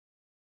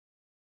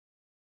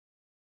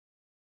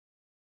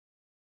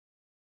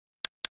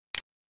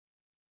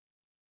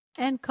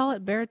and call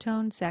it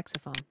baritone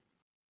saxophone.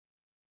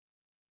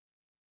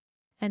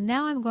 And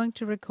now I'm going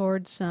to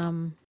record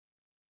some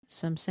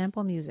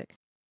sample music.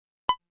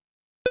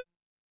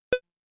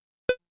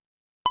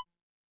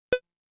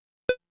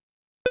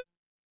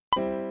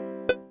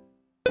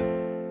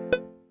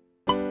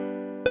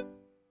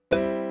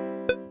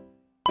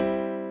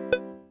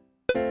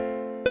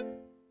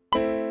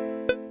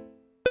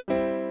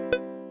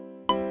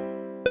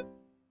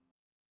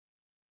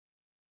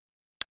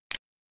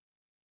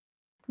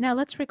 Now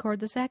let's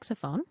record the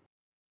saxophone.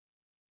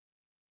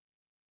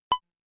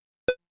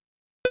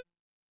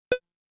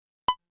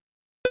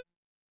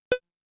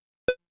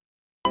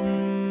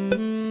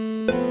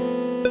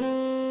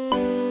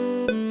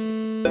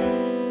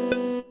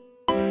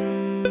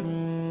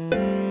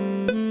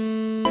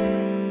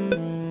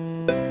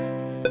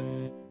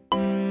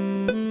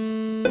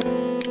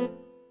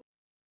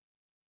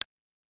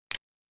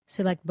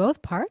 Select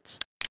both parts,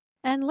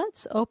 and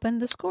let's open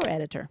the score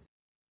editor.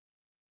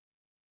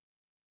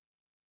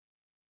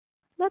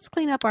 Let's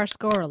clean up our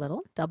score a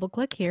little.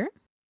 Double-click here.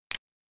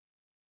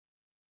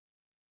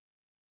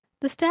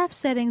 The staff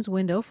settings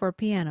window for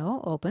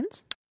piano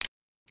opens.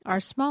 Our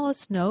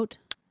smallest note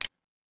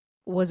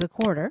was a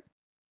quarter.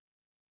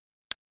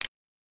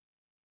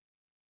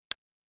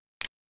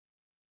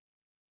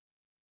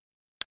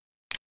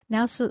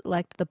 Now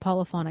select the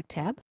Polyphonic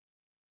tab.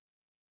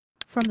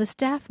 From the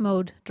Staff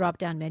Mode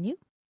drop-down menu,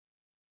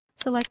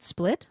 select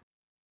Split.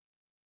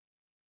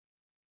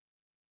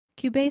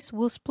 Cubase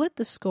will split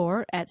the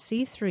score at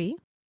C3,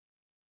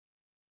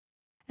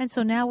 and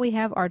so now we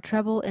have our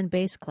treble and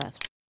bass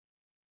clefs.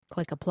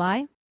 Click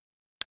Apply.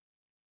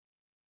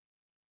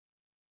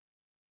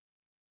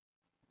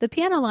 The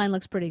piano line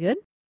looks pretty good.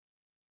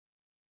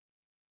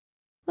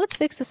 Let's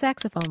fix the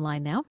saxophone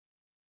line now.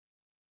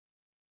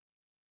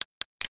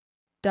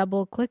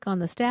 Double-click on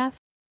the staff.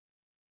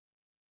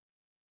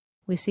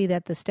 We see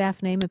that the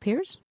staff name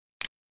appears.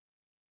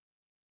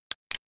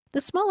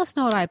 The smallest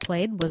note I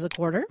played was a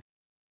quarter,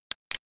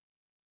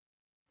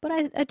 but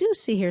I do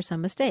see here some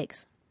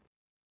mistakes.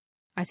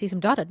 I see some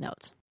dotted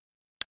notes.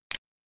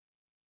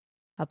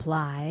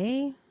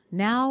 Apply.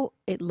 Now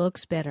it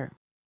looks better.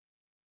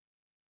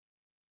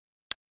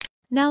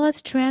 Now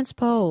let's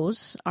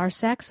transpose our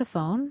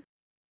saxophone.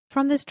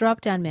 From this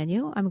drop-down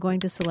menu, I'm going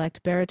to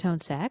select baritone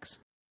sax.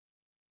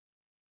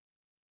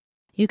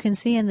 You can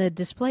see in the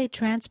Display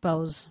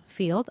Transpose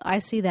field, I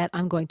see that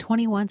I'm going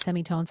 21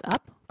 semitones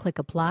up. Click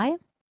Apply.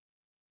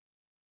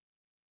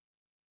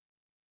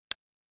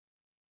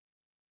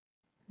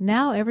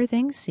 Now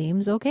everything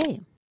seems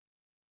okay.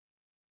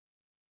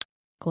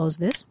 Close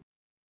this.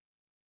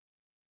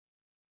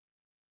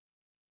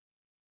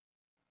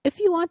 If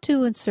you want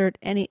to insert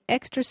any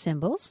extra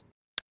symbols,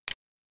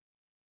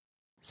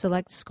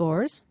 select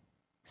Scores,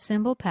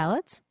 Symbol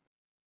Palettes,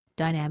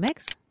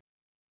 Dynamics.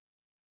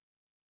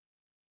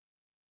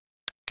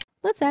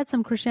 Let's add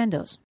some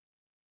crescendos.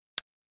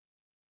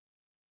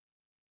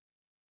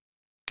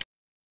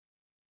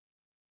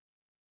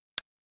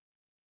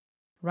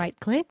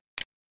 Right-click,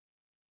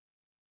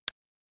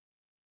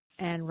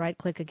 and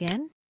right-click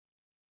again.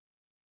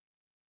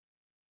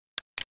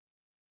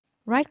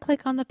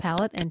 Right-click on the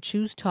palette and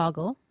choose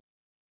Toggle.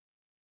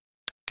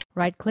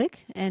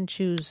 Right-click and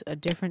choose a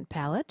different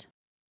palette.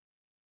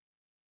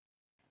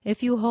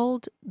 If you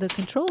hold the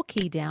Control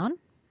key down,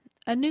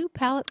 a new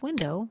palette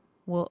window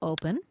will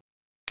open.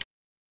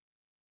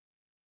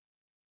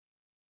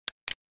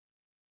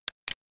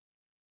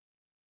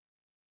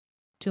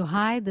 To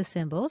hide the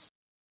symbols,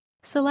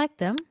 select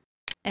them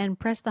and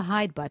press the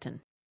Hide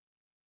button.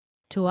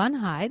 To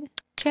unhide,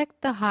 check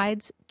the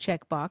Hides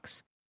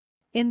checkbox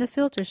in the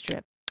filter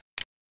strip.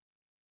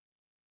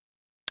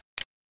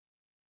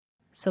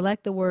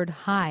 Select the word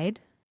Hide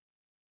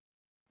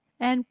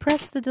and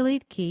press the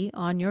Delete key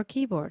on your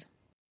keyboard.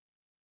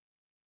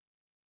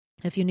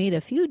 If you need a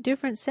few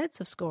different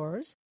sets of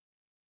scores,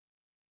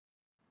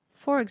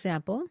 for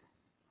example,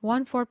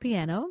 one for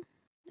piano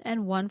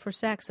and one for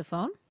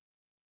saxophone,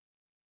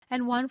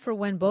 and one for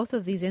when both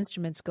of these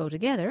instruments go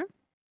together,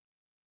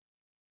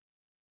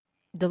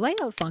 the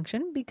layout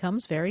function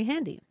becomes very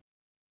handy.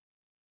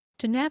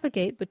 To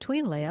navigate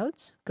between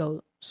layouts,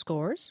 go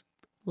Scores,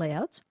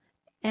 Layouts,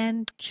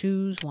 and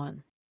choose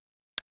one.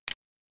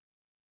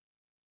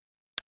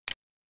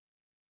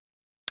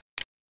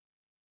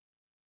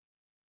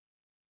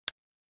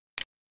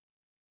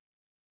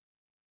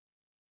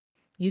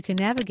 You can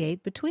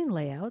navigate between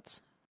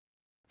layouts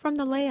from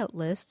the layout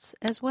lists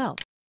as well.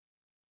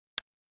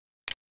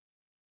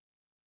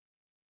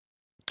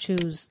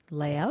 Choose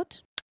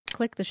Layout,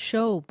 click the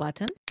Show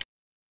button.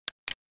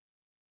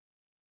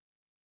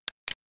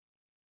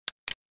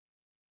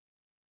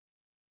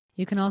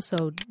 You can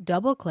also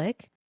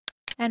double-click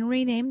and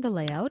rename the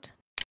layout.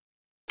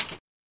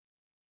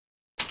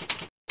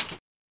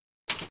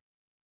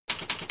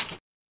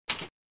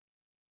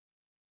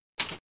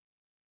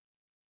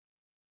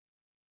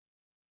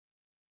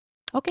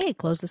 Okay,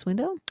 close this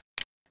window.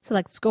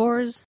 Select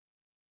Scores,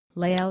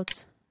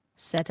 Layouts,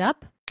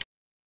 Setup.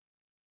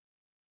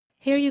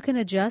 Here you can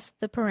adjust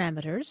the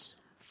parameters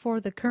for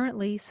the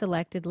currently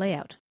selected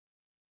layout.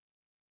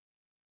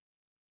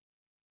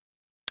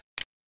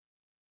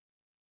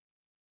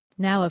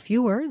 Now a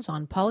few words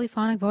on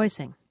polyphonic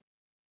voicing.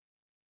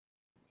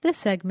 This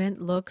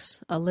segment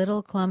looks a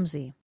little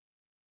clumsy.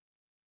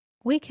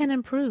 We can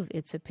improve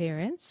its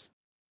appearance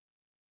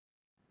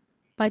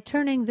by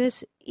turning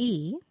this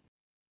E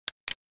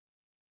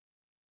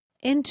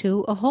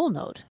into a whole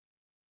note.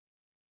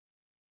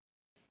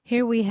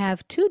 Here we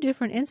have two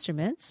different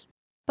instruments,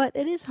 but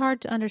it is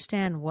hard to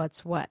understand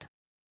what's what.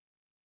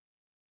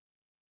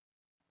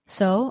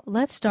 So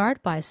let's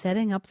start by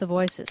setting up the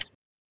voices.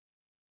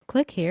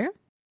 Click here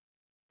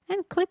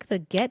and click the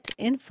Get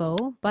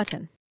Info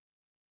button.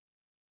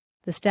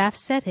 The Staff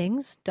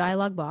Settings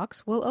dialog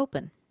box will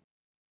open.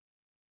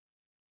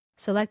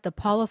 Select the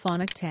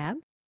Polyphonic tab,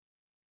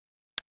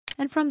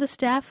 and from the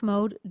Staff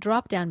Mode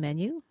drop-down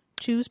menu,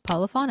 choose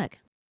Polyphonic.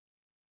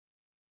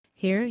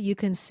 Here you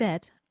can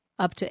set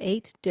up to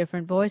 8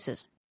 different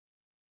voices.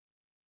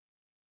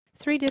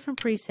 3 different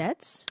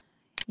presets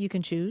you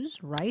can choose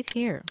right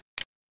here.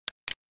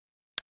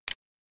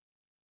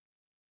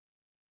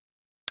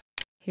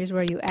 Here's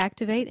where you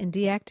activate and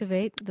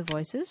deactivate the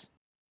voices.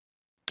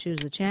 Choose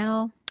the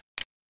channel.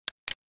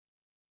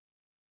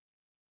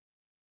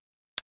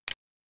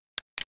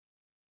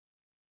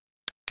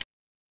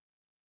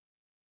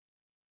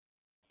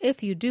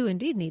 If you do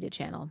indeed need a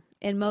channel,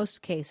 in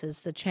most cases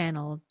the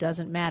channel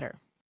doesn't matter.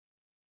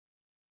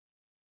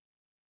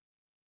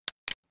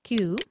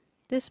 Q,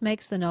 this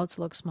makes the notes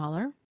look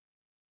smaller.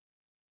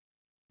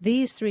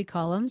 These 3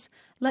 columns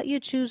let you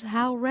choose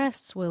how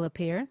rests will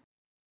appear.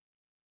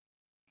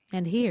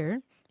 And here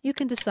you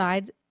can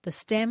decide the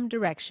stem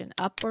direction,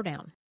 up or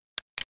down.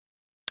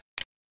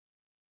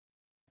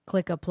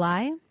 Click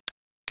Apply.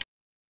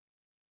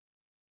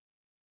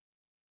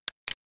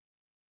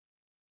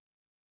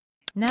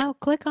 Now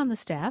click on the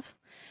staff,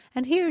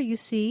 and here you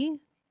see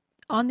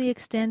on the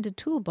extended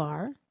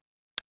toolbar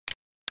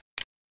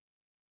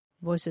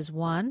voices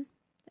 1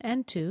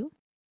 and 2,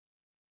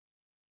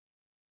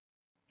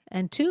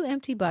 and 2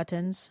 empty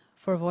buttons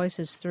for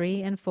voices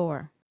 3 and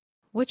 4,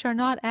 which are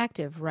not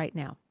active right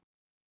now.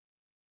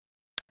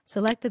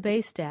 Select the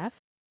bass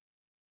staff.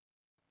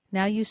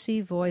 Now you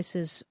see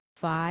voices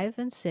 5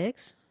 and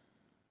 6,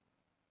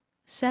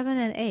 7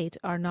 and 8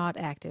 are not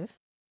active.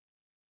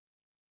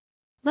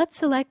 Let's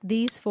select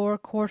these 4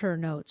 quarter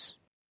notes.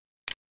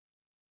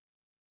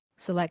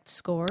 Select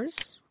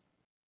Scores,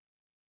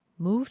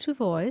 move to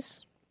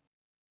Voice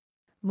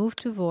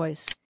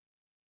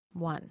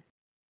 1.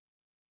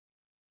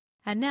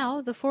 And now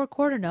the 4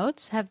 quarter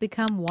notes have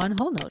become one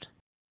whole note.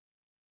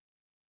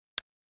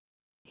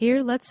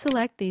 Here let's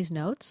select these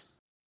notes,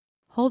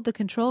 hold the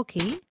Control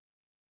key,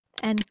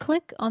 and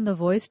click on the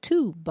Voice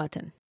 2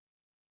 button.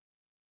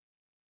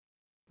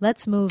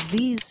 Let's move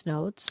these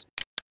notes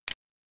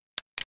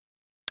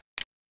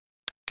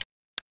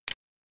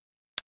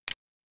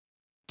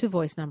to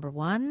voice number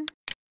 1.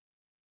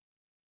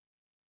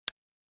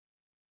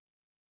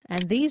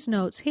 And these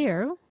notes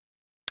here,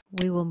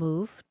 we will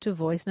move to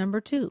voice number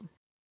 2.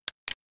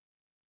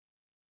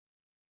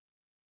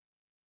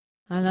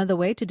 Another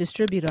way to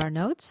distribute our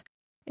notes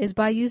is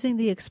by using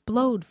the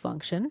Explode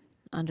function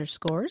under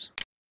Scores,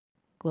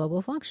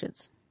 Global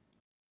Functions.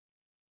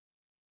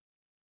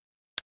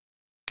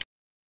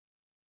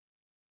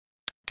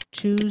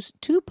 Choose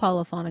 2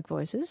 polyphonic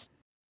voices.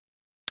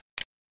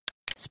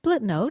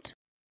 Split note.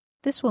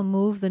 This will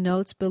move the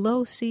notes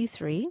below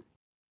C3,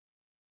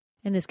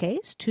 in this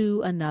case,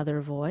 to another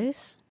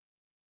voice.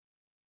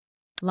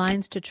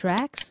 Lines to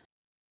tracks.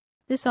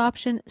 This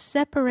option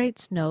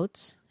separates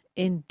notes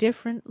in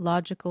different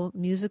logical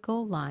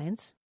musical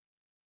lines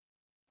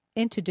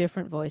into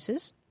different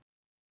voices.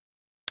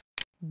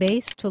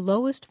 Bass to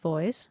lowest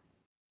voice.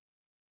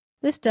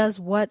 This does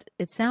what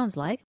it sounds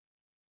like.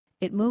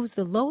 It moves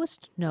the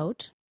lowest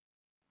note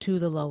to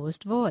the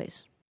lowest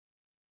voice.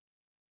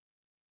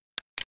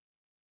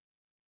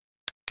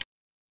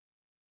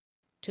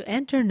 To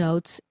enter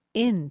notes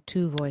in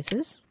 2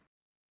 voices,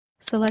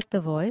 select the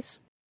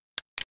voice,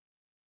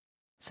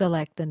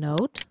 select the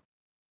note,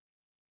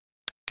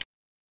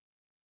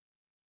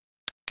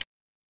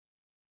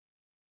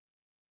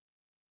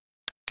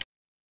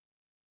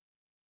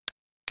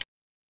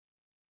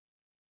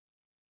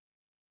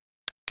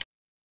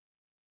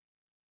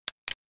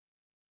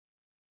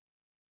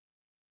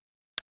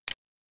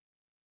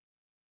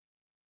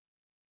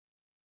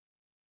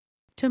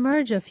 to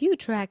merge a few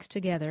tracks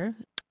together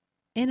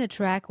in a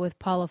track with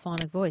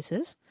polyphonic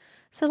voices,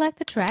 select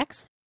the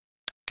tracks,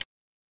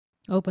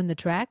 open the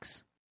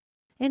tracks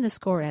in the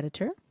Score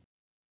Editor,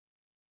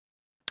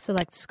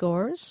 select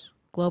Scores,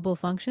 Global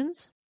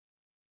Functions,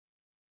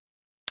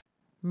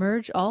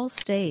 merge all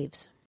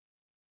staves.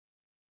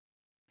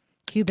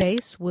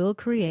 Cubase will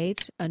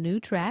create a new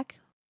track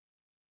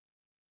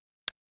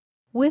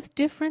with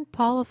different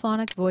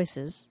polyphonic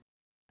voices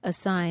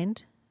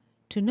assigned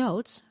to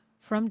notes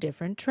from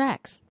different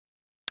tracks.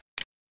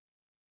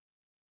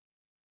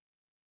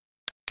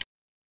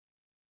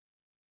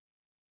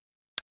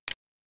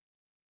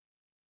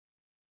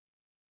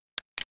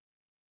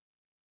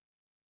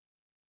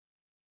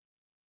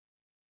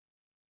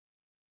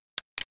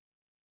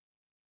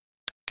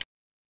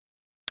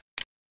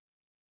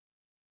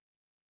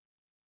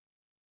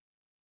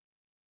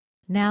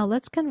 Now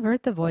let's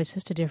convert the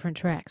voices to different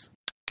tracks.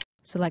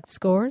 Select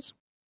Scores,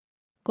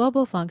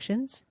 Global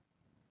Functions,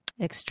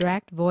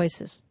 Extract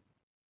Voices.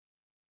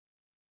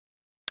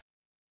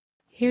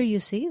 Here you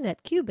see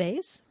that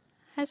Cubase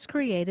has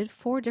created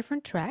 4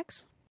 different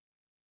tracks.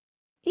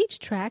 Each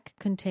track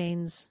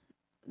contains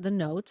the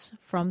notes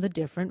from the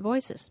different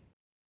voices.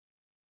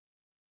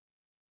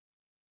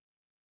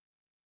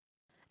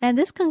 And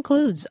this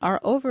concludes our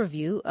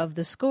overview of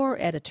the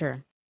score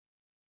editor.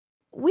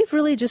 We've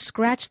really just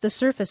scratched the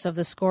surface of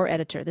the score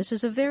editor. This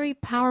is a very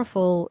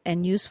powerful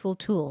and useful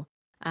tool.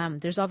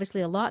 There's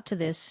obviously a lot to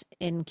this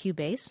in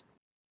Cubase.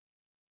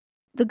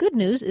 The good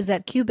news is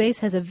that Cubase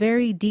has a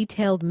very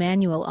detailed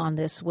manual on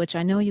this, which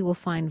I know you will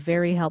find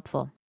very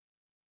helpful.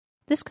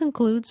 This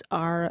concludes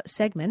our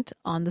segment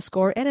on the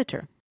score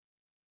editor.